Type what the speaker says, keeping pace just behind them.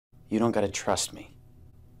You don't gotta trust me.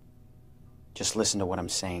 Just listen to what I'm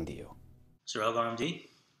saying to you. Sir RMD.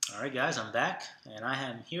 Alright guys, I'm back, and I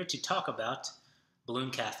am here to talk about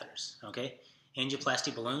balloon catheters, okay?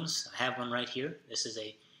 Angioplasty balloons, I have one right here. This is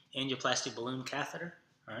a angioplasty balloon catheter,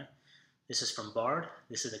 alright? This is from Bard.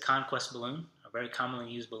 This is a Conquest balloon, a very commonly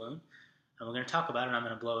used balloon. And we're going to talk about it, and I'm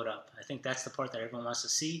going to blow it up. I think that's the part that everyone wants to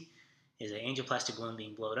see, is an angioplasty balloon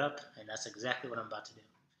being blown up, and that's exactly what I'm about to do.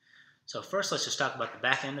 So first, let's just talk about the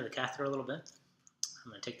back end of the catheter a little bit.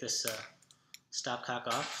 I'm going to take this stopcock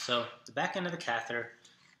off. So the back end of the catheter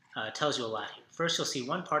tells you a lot here. First, you'll see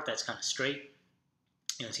one part that's kind of straight.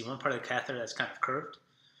 You'll see one part of the catheter that's kind of curved.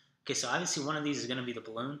 Okay, so obviously one of these is going to be the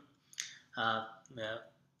balloon.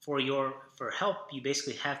 For help, you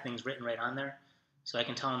basically have things written right on there. So I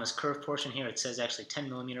can tell on this curved portion here, it says actually 10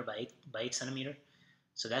 millimeter by 8 centimeter.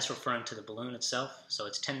 So that's referring to the balloon itself. So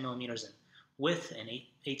it's 10 millimeters in width and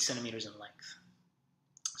 8 centimeters in length.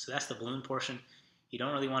 So that's the balloon portion. You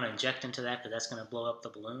don't really want to inject into that because that's going to blow up the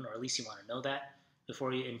balloon, or at least you want to know that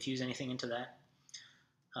before you infuse anything into that.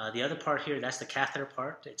 The other part here, that's the catheter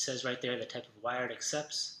part. It says right there the type of wire it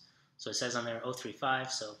accepts. So it says on there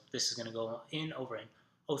 035, so this is going to go in over an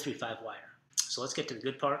 035 wire. So let's get to the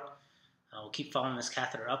good part. We'll keep following this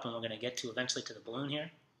catheter up, and we're going to get to eventually to the balloon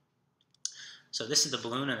here. So this is the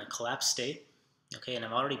balloon in a collapsed state. Okay, and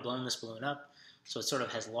I've already blown this balloon up, so it sort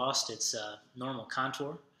of has lost its normal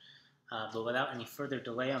contour. But without any further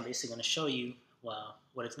delay, I'm basically going to show you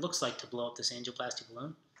what it looks like to blow up this angioplasty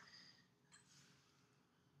balloon.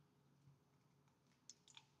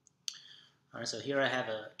 Alright, so here I have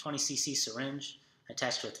a 20 cc syringe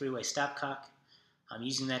attached to a 3-way stopcock. I'm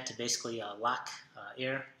using that to basically lock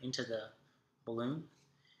air into the balloon.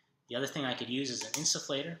 The other thing I could use is an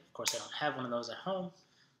insufflator. Of course, I don't have one of those at home,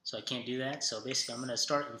 so I can't do that. So basically, I'm going to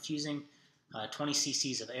start infusing 20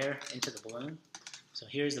 cc's of air into the balloon. So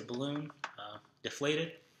here's the balloon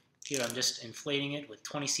deflated. Here I'm just inflating it with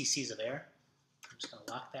 20 cc's of air. I'm just going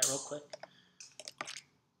to lock that real quick.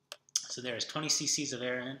 So there's 20 cc's of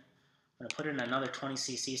air in. I'm going to put in another 20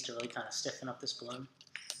 cc's to really kind of stiffen up this balloon.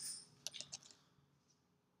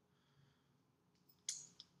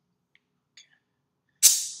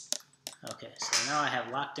 Okay, so now I have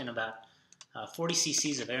locked in about 40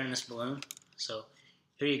 cc's of air in this balloon. So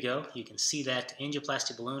here you go. You can see that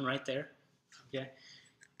angioplasty balloon right there. Okay,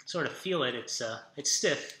 you can sort of feel it. It's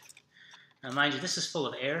stiff. Now, mind you, this is full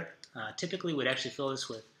of air. Typically, we'd actually fill this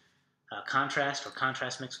with contrast or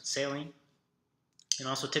contrast mixed with saline. And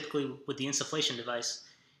also, typically, with the insufflation device,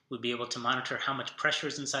 we'd be able to monitor how much pressure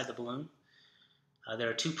is inside the balloon. There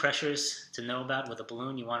are two pressures to know about with a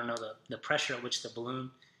balloon. You want to know the pressure at which the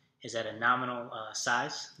balloon is at a nominal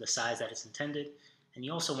size, the size that it's intended, and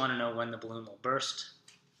you also want to know when the balloon will burst.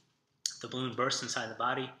 If the balloon bursts inside the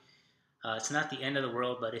body, it's not the end of the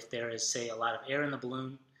world, but if there is, say, a lot of air in the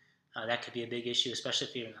balloon, that could be a big issue, especially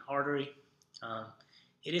if you're in the artery.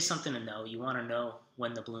 It is something to know. You want to know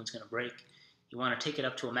when the balloon's going to break. You want to take it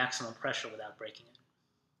up to a maximum pressure without breaking it.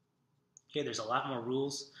 Okay, there's a lot more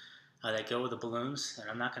rules that go with the balloons, and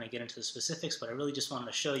I'm not going to get into the specifics, but I really just wanted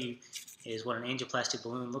to show you is what an angioplasty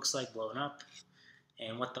balloon looks like blown up,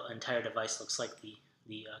 and what the entire device looks like, the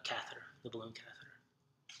catheter, the balloon catheter.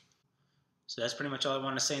 So that's pretty much all I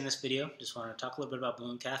wanted to say in this video. Just wanted to talk a little bit about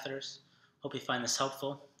balloon catheters. Hope you find this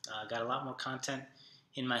helpful. Got a lot more content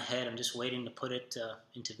in my head. I'm just waiting to put it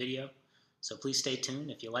into video. So please stay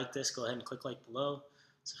tuned. If you like this, go ahead and click like below.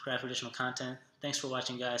 Subscribe for additional content. Thanks for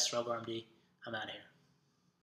watching, guys. RMD. I'm out of here.